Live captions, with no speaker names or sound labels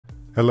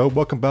Hello,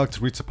 welcome back to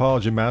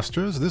Retopology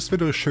Masters. This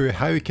video will show you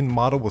how you can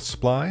model with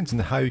splines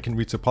and how you can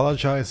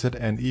retopologize it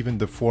and even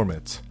deform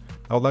it.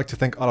 I would like to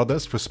thank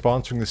Autodesk for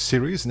sponsoring this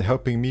series and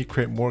helping me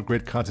create more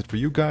great content for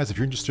you guys. If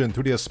you're interested in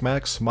 3ds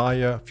Max,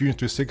 Maya, Fusion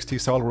 360,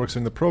 SolidWorks,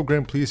 and the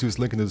program, please use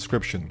the link in the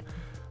description.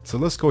 So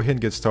let's go ahead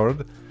and get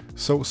started.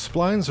 So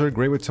splines are a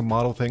great way to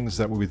model things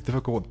that would be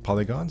difficult with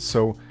polygons.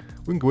 So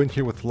we can go in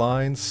here with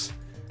lines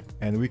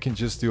and we can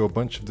just do a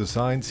bunch of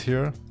designs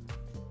here.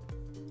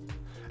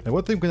 And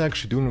what we can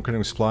actually do when we're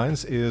creating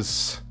splines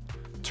is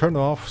turn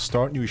off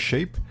start new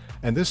shape,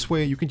 and this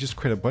way you can just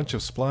create a bunch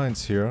of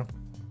splines here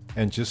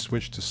and just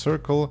switch to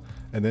circle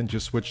and then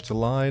just switch to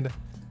line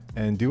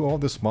and do all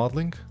this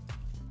modeling,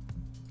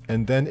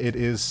 and then it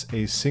is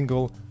a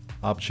single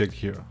object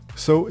here.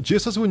 So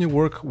just as when you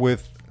work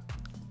with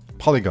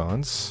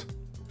polygons,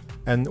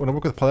 and when I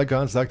work with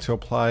polygons I like to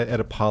apply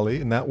edit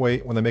poly, and that way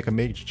when I make a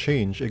major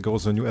change it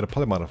goes on a new edit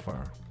poly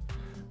modifier.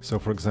 So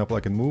for example I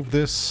can move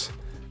this,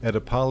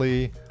 edit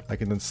poly, I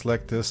can then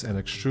select this and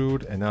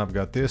extrude, and now I've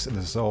got this, and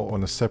this is all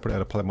on a separate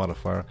edit poly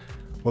modifier.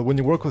 But when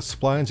you work with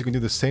splines you can do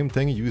the same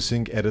thing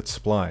using edit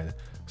spline.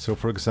 So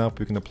for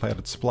example you can apply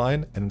edit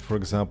spline, and for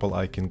example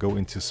I can go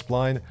into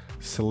spline,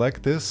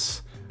 select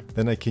this,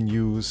 then I can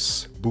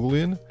use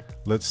boolean,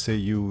 let's say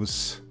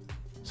use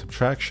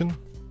subtraction.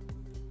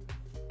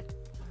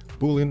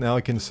 Boolean, now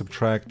I can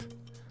subtract,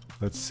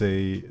 let's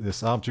say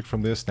this object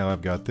from this, now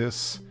I've got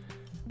this,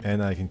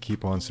 and I can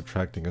keep on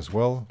subtracting as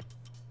well.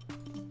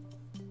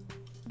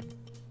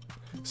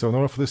 So in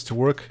order for this to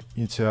work,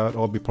 you need to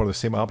all be part of the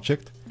same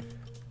object.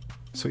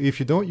 So if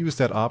you don't use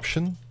that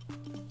option,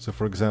 so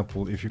for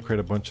example, if you create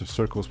a bunch of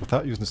circles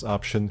without using this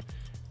option,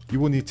 you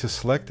will need to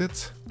select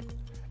it,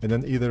 and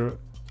then either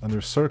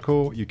under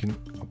circle, you can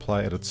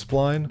apply edit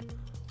spline,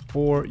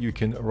 or you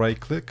can right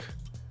click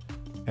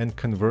and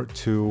convert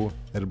to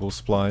editable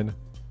spline.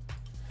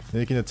 Then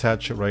you can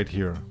attach it right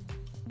here.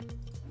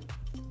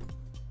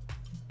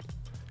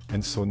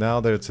 And so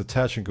now that it's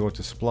attached, you can go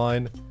to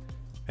spline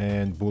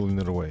and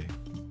boolean it away.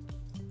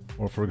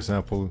 Or for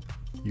example,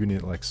 you need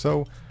it like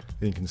so,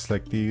 then you can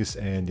select these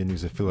and then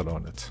use a fillet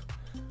on it.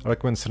 I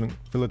recommend setting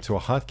fillet to a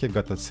hotkey. I've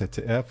got that set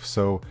to F,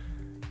 so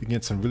you can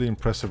get some really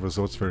impressive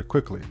results very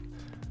quickly.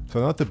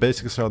 So now that the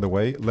basics are out of the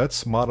way,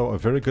 let's model a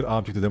very good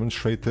object to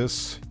demonstrate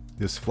this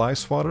fly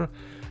swatter,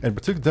 and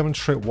particularly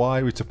demonstrate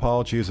why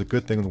retopology is a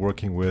good thing when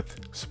working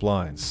with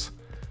splines.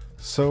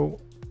 So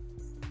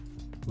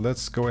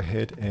let's go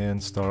ahead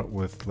and start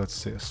with, let's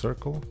say, a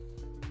circle.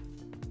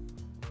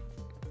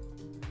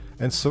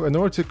 And so in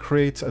order to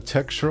create a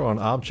texture on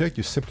an object,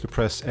 you simply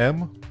press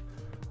M,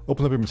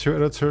 open up your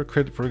material editor,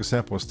 create, for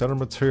example, a standard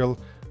material,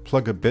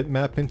 plug a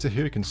bitmap into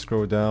here, you can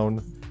scroll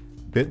down,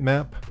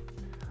 bitmap,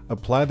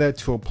 apply that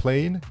to a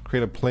plane,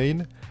 create a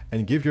plane,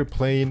 and give your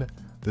plane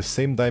the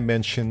same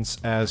dimensions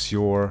as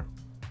your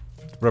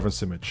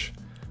reference image.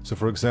 So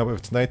for example, if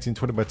it's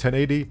 1920 by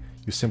 1080,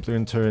 you simply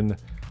enter in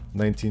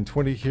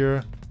 1920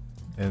 here,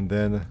 and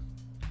then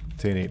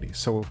 1080.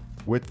 So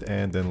width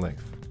and then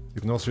length. You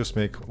can also just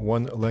make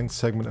one length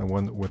segment and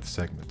one width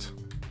segment.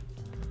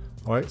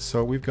 Alright,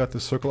 so we've got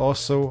the circle.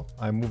 Also,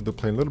 I moved the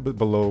plane a little bit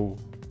below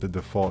the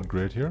default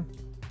grid here.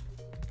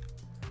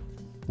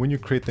 When you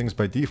create things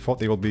by default,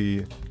 they will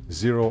be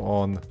 0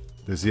 on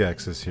the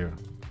z-axis here.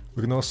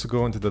 We can also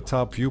go into the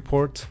top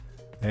viewport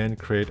and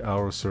create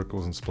our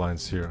circles and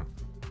splines here.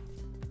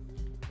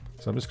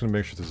 So I'm just going to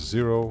make sure there's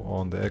 0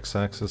 on the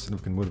x-axis, and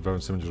we can move the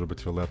reference image a little bit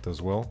to the left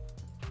as well.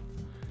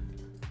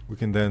 We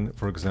can then,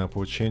 for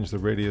example, change the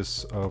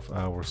radius of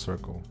our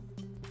circle.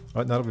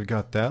 Alright, now that we've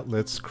got that,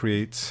 let's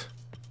create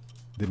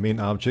the main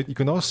object. You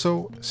can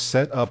also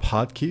set up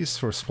hotkeys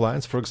for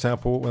splines. For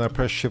example, when I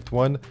press Shift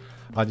 1,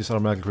 I just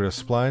automatically create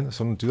a spline.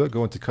 So I'm going to do that,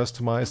 go into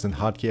Customize, then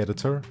Hotkey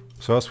Editor.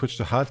 So I'll switch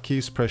to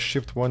hotkeys, press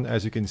Shift 1.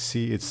 As you can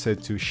see, it's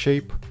set to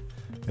Shape.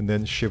 And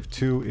then Shift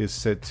 2 is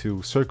set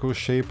to Circle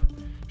Shape.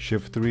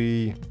 Shift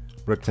 3,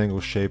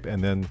 Rectangle Shape.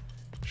 And then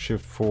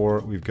Shift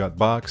 4, we've got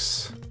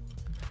Box.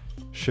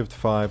 Shift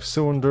 5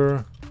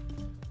 cylinder,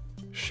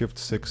 Shift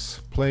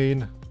 6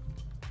 plane,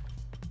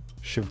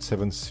 Shift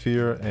 7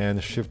 sphere,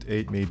 and Shift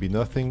 8 maybe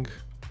nothing.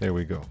 There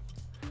we go.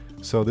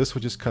 So this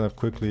will just kind of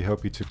quickly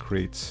help you to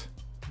create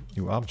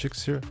new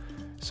objects here.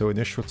 So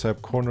initial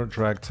type corner,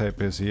 drag type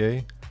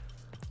Bezier.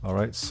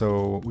 Alright,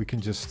 so we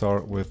can just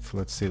start with,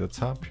 let's say, the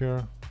top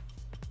here.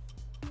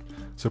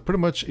 So pretty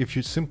much if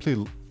you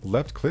simply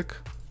left click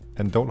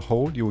and don't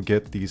hold, you will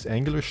get these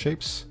angular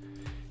shapes.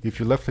 If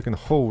you left click and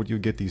hold, you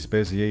get these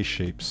Bezier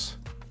shapes.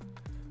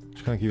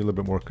 Just kind of give you a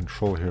little bit more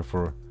control here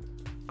for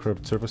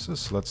curved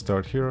surfaces. So let's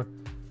start here.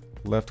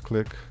 Left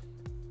click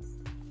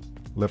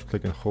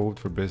and hold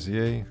for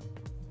Bezier.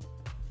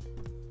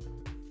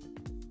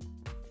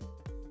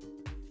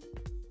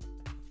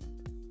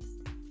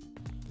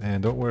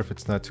 And don't worry if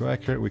it's not too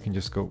accurate, we can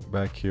just go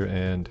back here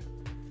and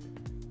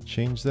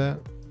change that.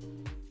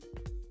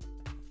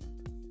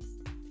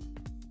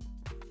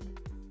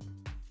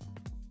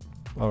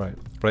 Alright,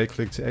 right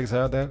click to exit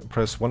out that,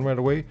 press 1 right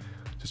away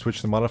to switch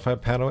to the modifier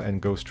panel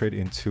and go straight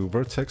into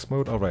vertex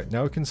mode. Alright,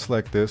 now we can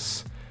select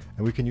this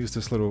And we can use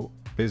this little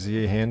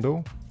Bezier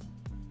handle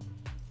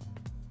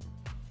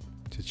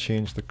to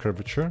change the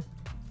curvature.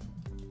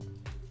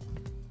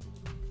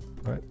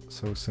 Right,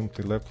 so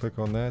simply left click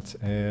on that,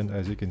 and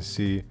as you can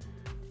see,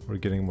 we're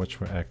getting much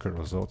more accurate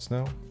results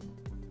now.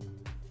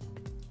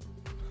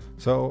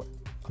 So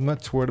I'm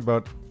not too worried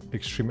about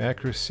extreme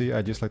accuracy,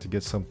 I just like to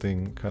get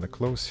something kind of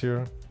close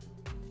here.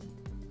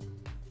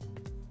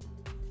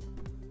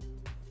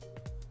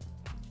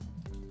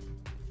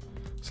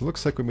 So it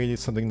looks like we may need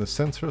something in the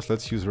center, so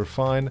let's use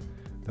refine,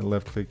 then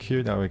left click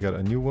here. Now we got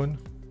a new one.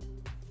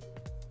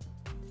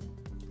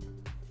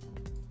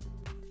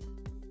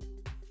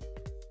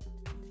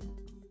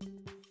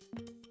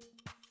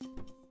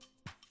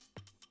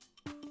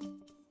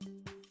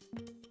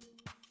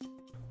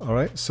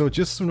 Alright, so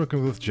just when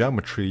working with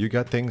geometry, you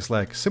got things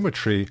like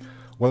symmetry.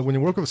 Well, when you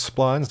work with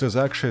splines, there's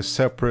actually a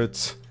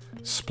separate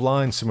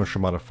spline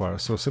symmetry modifier.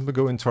 So simply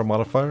go into our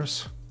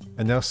modifiers,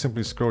 and now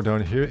simply scroll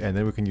down here, and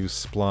then we can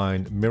use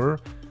spline mirror.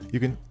 You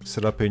can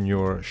set up in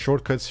your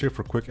shortcuts here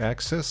for quick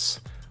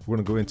access. We're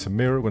going to go into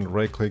mirror, we're going to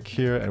right click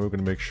here, and we're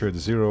going to make sure it's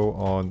 0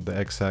 on the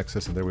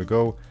x-axis, and there we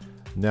go.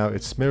 Now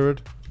it's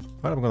mirrored.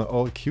 Alright, I'm going to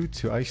Alt-Q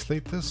to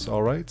isolate this.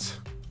 Alright.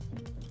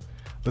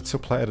 Let's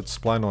apply edit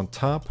spline on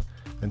top.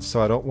 And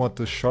so I don't want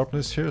the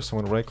sharpness here, so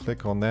I'm going to right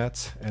click on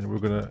that, and we're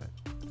going to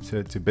set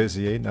it to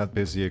Bezier, not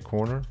Bezier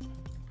corner.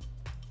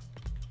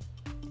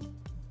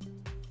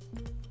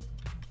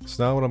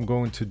 So now what I'm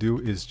going to do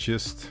is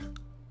just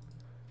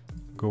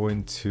go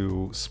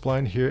into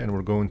spline here, and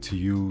we're going to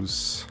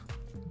use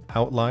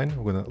outline.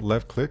 We're going to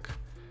left click,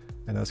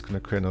 and that's going to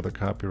create another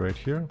copy right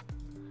here.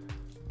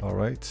 All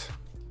right.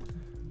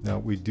 Now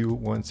we do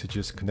want to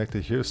just connect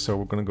it here, so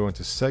we're going to go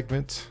into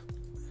segment.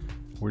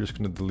 We're just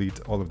going to delete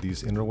all of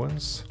these inner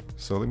ones.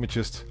 So let me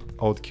just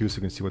Alt-Q so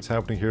you can see what's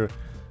happening here.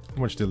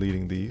 I'm much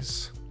deleting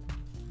these.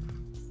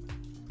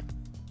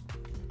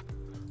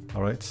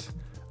 Alright,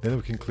 then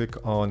we can click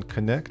on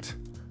connect,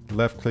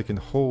 left click and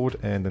hold,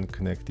 and then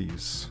connect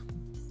these.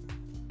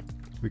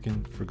 We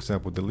can, for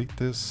example, delete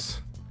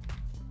this.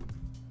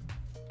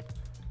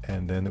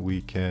 And then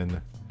we can,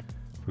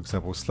 for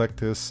example, select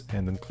this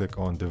and then click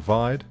on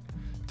divide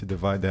to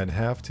divide that in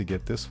half to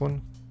get this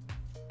one.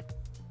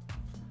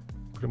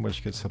 Pretty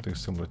much get something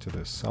similar to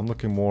this. I'm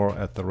looking more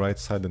at the right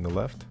side than the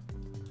left.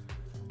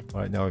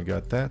 Alright, now we've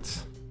got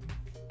that.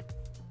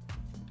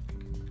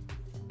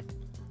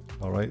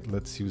 Alright,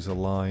 let's use a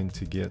line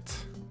to get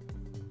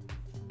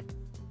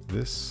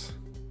this.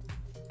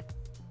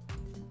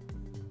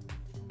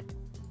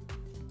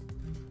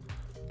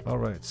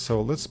 Alright, so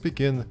let's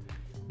begin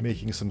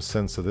making some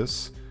sense of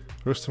this.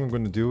 First thing I'm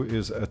going to do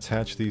is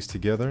attach these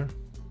together.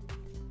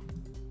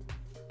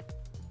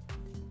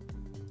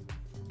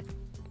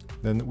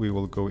 Then we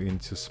will go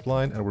into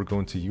spline and we're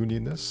going to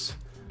union this.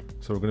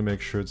 So we're going to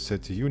make sure it's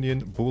set to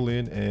union,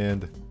 boolean,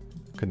 and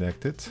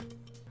connect it.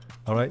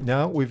 Alright,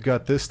 now we've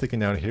got this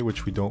sticking out here,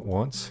 which we don't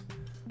want.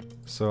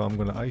 So I'm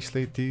going to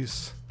isolate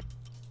these.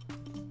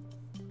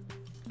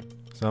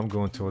 So I'm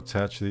going to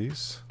attach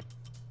these.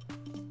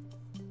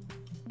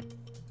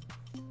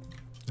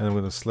 And I'm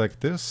going to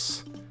select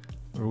this.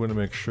 We're going to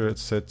make sure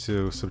it's set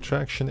to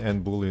subtraction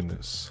and boolean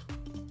this.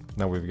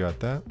 Now we've got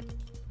that.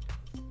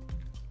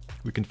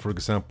 We can, for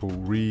example,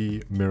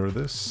 re-mirror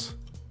this.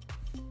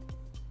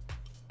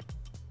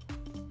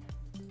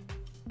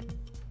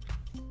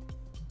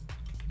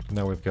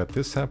 Now we've got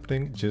this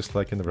happening, just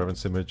like in the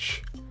reference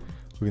image.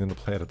 We can then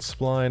apply it at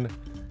spline.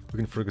 We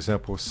can, for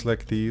example,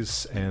 select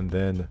these and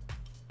then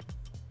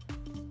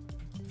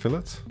fill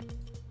it.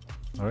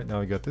 Alright,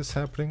 now we got this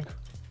happening.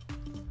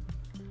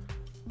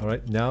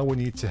 Alright, now we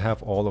need to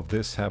have all of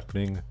this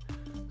happening.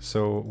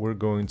 So we're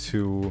going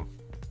to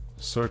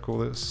circle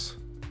this.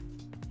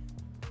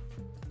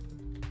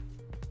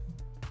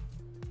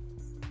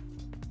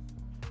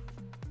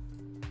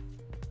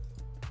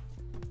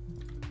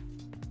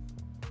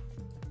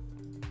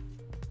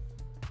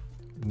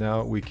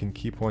 Now we can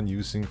keep on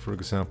using, for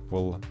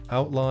example,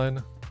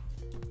 outline.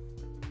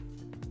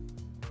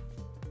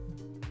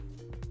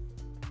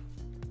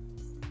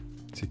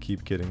 To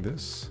keep getting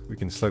this. We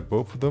can select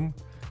both of them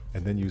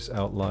and then use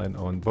outline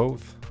on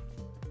both.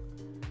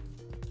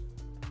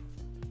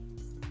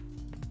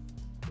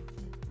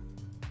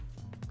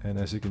 And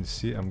as you can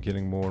see, I'm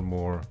getting more and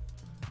more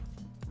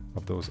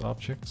of those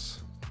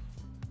objects.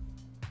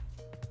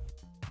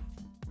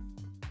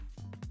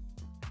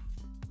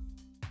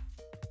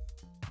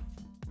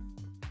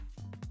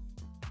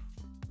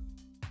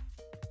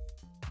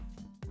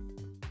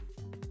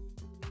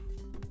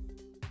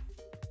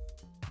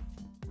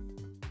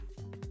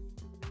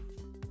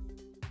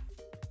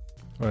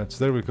 Alright,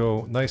 so there we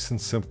go, nice and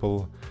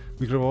simple.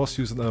 We could have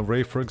also used an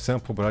array, for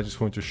example, but I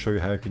just wanted to show you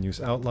how you can use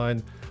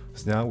outline.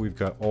 So now we've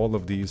got all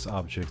of these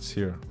objects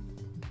here.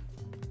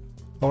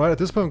 Alright, at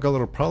this point I've got a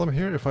little problem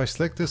here. If I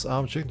select this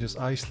object, just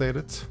isolate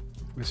it.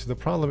 We see the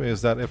problem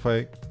is that if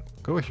I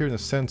go here in the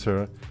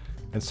center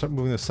and start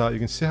moving this out, you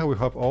can see how we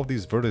have all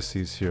these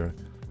vertices here,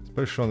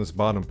 especially on this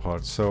bottom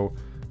part. So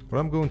what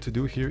I'm going to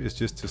do here is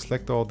just to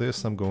select all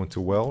this, I'm going to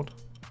weld.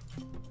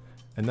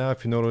 And now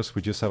if you notice,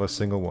 we just have a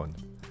single one.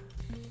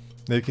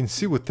 Now you can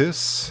see with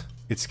this,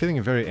 it's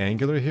getting very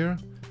angular here.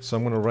 So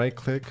I'm going to right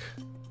click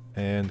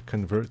and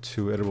convert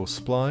to editable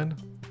spline.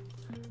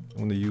 I'm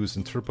going to use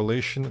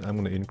interpolation. I'm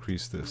going to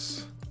increase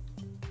this.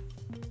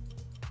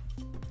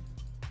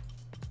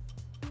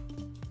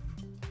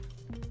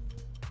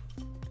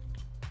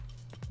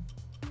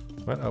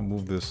 Right, I'll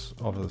move this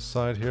off to the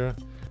side here.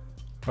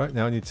 Alright,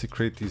 now I need to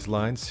create these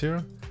lines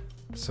here.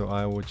 So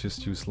I will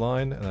just use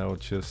line and I will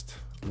just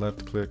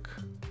left click.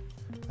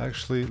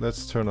 Actually,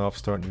 let's turn off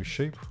start new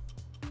shape.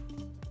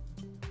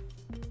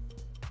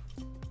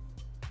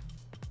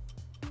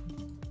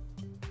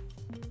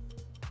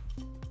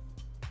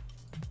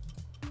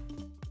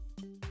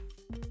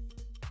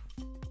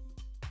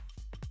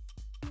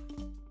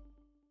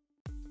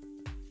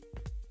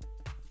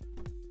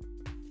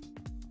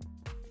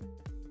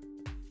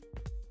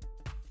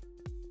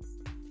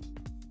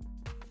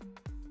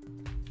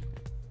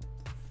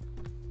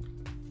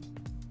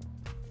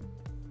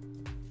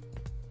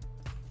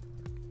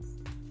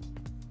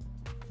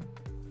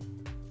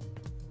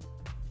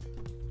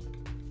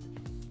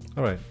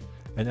 Alright,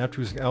 and after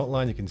using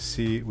outline, you can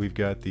see we've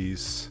got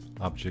these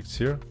objects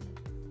here.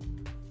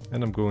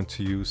 And I'm going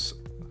to use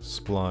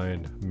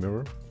spline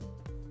mirror.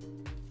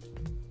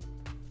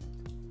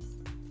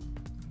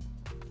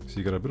 So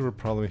you got a bit of a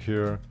problem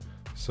here,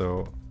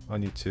 so I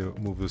need to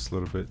move this a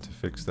little bit to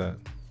fix that.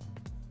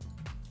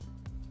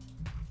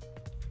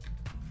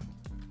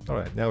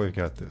 Alright, now we've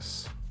got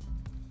this.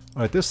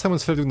 Alright, this time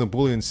instead of doing the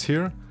booleans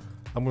here,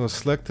 I'm going to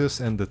select this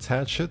and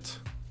detach it.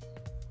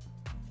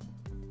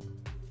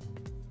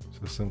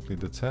 So simply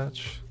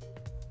detach.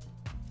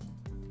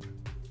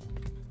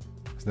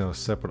 It's now a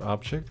separate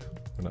object.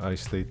 I'm going to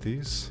isolate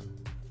these.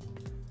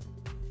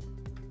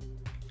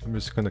 I'm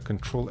just going to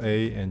Control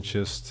A and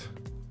just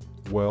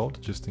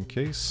weld, just in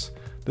case.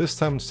 This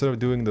time, instead of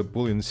doing the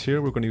booleans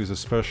here, we're going to use a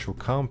special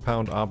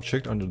compound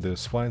object under the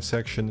spline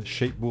section,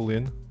 shape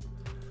boolean.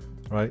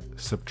 Right,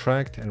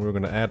 subtract, and we're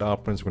going to add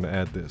operands. We're going to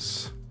add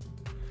this.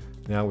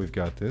 Now we've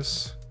got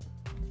this.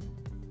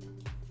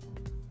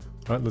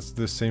 All right, let's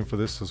do the same for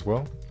this as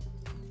well.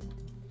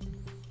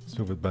 Let's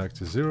move it back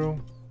to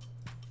 0.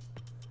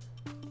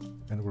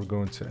 And we're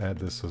going to add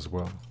this as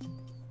well.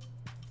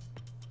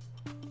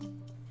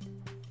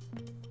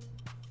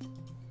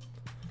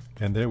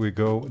 And there we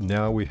go.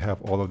 Now we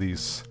have all of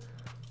these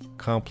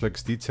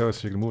complex details.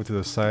 So you can move it to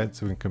the side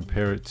so we can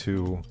compare it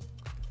to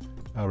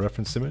our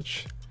reference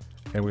image.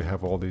 And we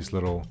have all these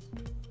little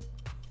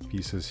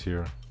pieces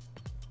here.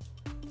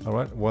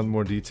 Alright, one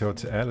more detail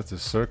to add. It's a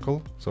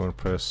circle. So I'm going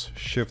to press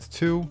Shift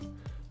 2,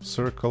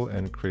 circle,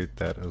 and create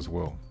that as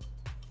well.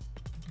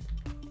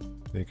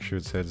 Make sure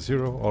it's at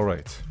 0.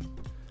 Alright.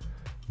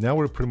 Now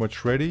we're pretty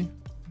much ready.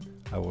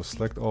 I will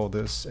select all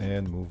this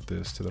and move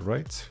this to the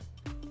right.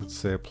 Let's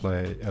say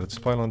apply edit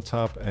spline on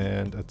top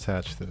and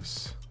attach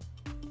this.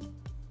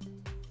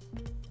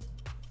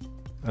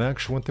 And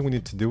actually one thing we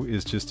need to do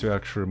is just to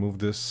actually remove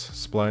this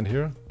spline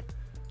here.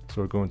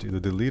 So we're going to either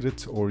delete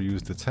it or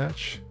use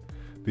detach.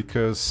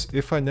 Because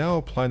if I now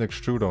apply an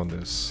extrude on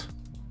this,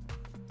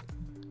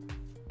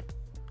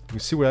 you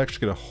see we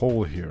actually get a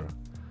hole here.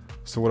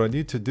 So what I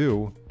need to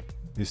do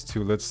is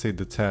to, let's say,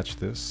 detach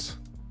this.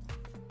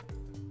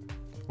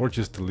 Or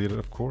just delete it,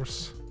 of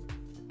course.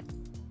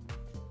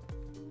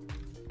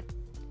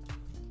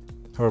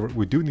 However,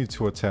 we do need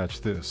to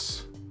attach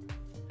this.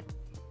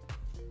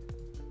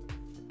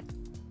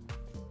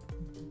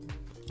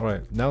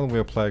 Alright, now when we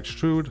apply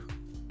extrude,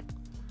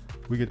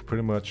 we get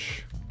pretty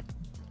much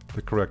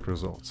the correct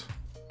result.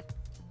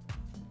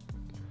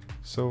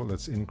 So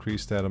let's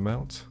increase that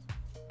amount.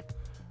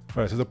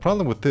 Alright, so the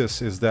problem with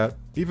this is that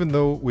even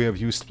though we have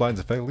used splines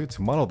effectively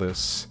to model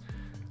this,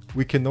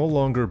 we can no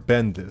longer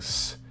bend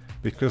this.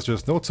 Because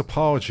there's no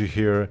topology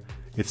here,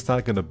 it's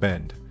not going to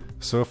bend.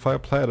 So if I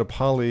apply a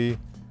poly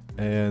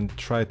and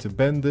try to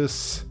bend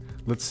this,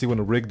 let's see, when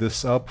I rig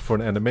this up for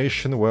an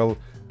animation, well,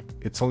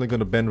 it's only going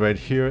to bend right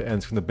here, and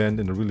it's going to bend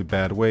in a really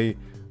bad way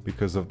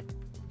because of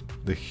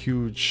the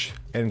huge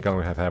angle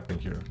we have happening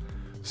here.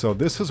 So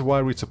this is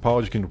why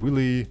Retopology can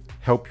really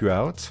help you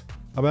out.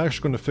 I'm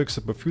actually going to fix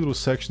up a few little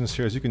sections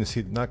here. As you can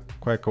see, not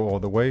quite go all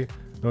the way.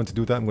 In order to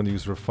do that, I'm going to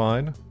use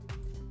refine,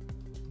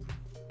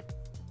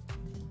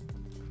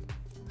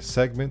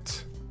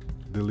 segment,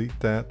 delete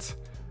that,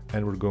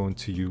 and we're going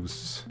to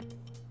use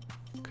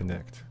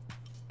connect.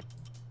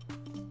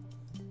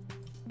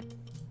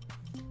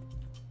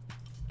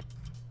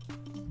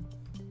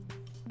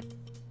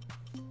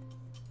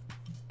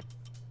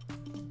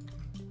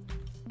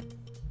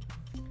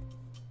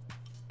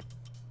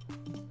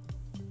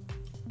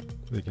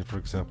 We can, for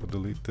example,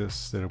 delete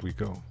this. There we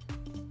go.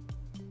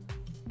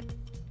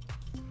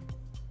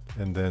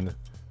 And then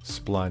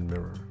spline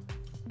mirror.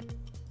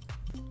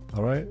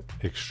 Alright,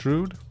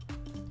 extrude,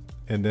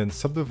 and then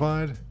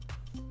subdivide,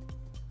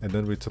 and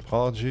then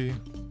retopology,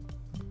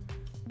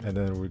 and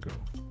then we go.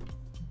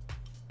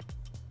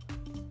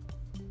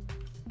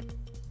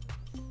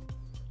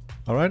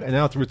 Alright, and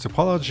now through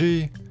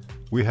retopology,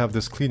 we have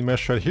this clean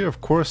mesh right here. Of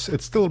course,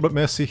 it's still a bit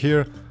messy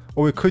here,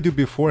 What we could do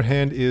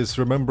beforehand is,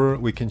 remember,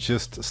 we can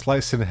just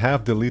slice in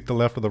half, delete the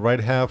left or the right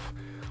half.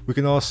 We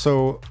can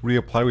also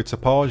reapply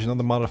Retopology,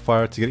 another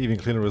modifier, to get even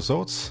cleaner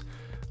results.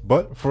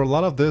 But for a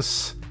lot of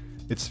this,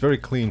 it's very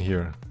clean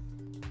here.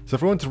 So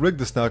if I want to rig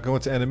this now, go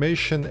into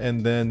Animation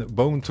and then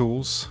Bone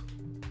Tools.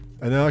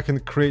 And now I can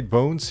create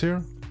bones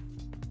here.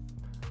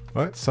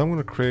 Alright, so I'm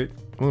going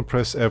to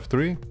press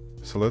F3.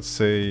 So let's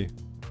say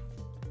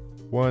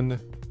 1,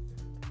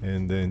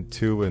 and then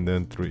 2, and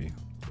then 3.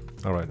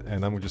 Alright,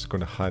 and I'm just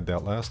going to hide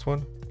that last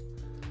one.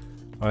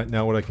 Alright,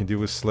 now what I can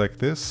do is select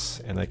this,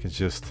 and I can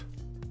just,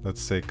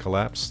 let's say,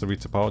 collapse the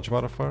Retopology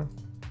modifier.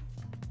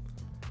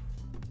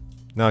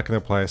 Now I can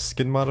apply a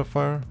skin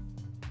modifier.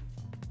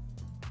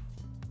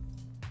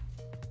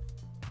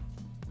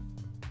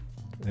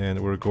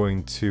 And we're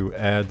going to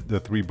add the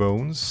 3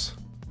 bones.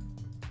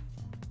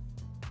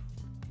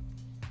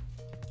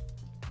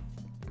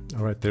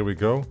 Alright, there we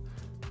go.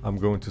 I'm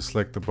going to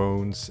select the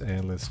bones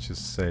and let's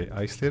just say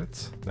isolate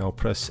it. Now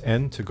press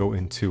N to go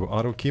into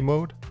auto key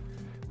mode.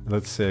 And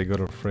let's say I go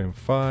to frame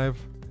 5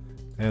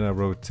 and I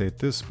rotate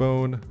this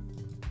bone.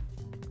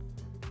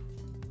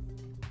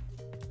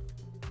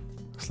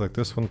 Select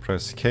this one,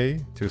 press K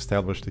to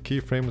establish the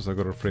keyframes. I'll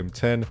go to frame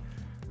 10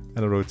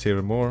 and I rotate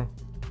it more.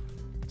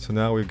 So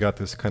now we've got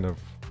this kind of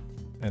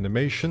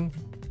animation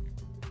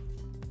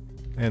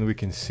and we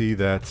can see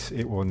that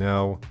it will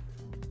now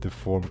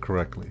deform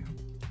correctly.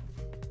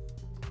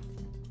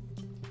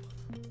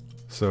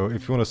 So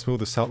if you want to smooth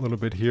this out a little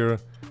bit here,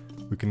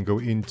 we can go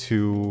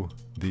into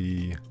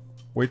the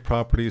weight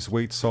properties,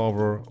 weight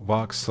solver,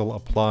 voxel,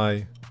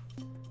 apply,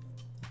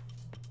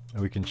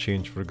 and we can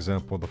change, for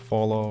example, the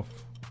fall off.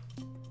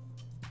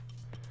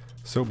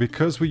 So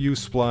because we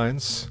use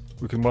splines,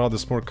 we can model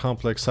this more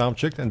complex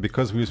object, and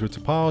because we use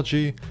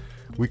Retopology,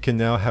 we can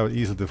now have it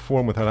easily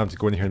deform without having to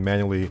go in here and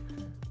manually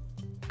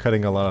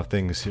cutting a lot of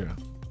things here.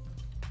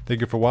 Thank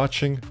you for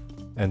watching,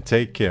 and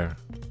take care.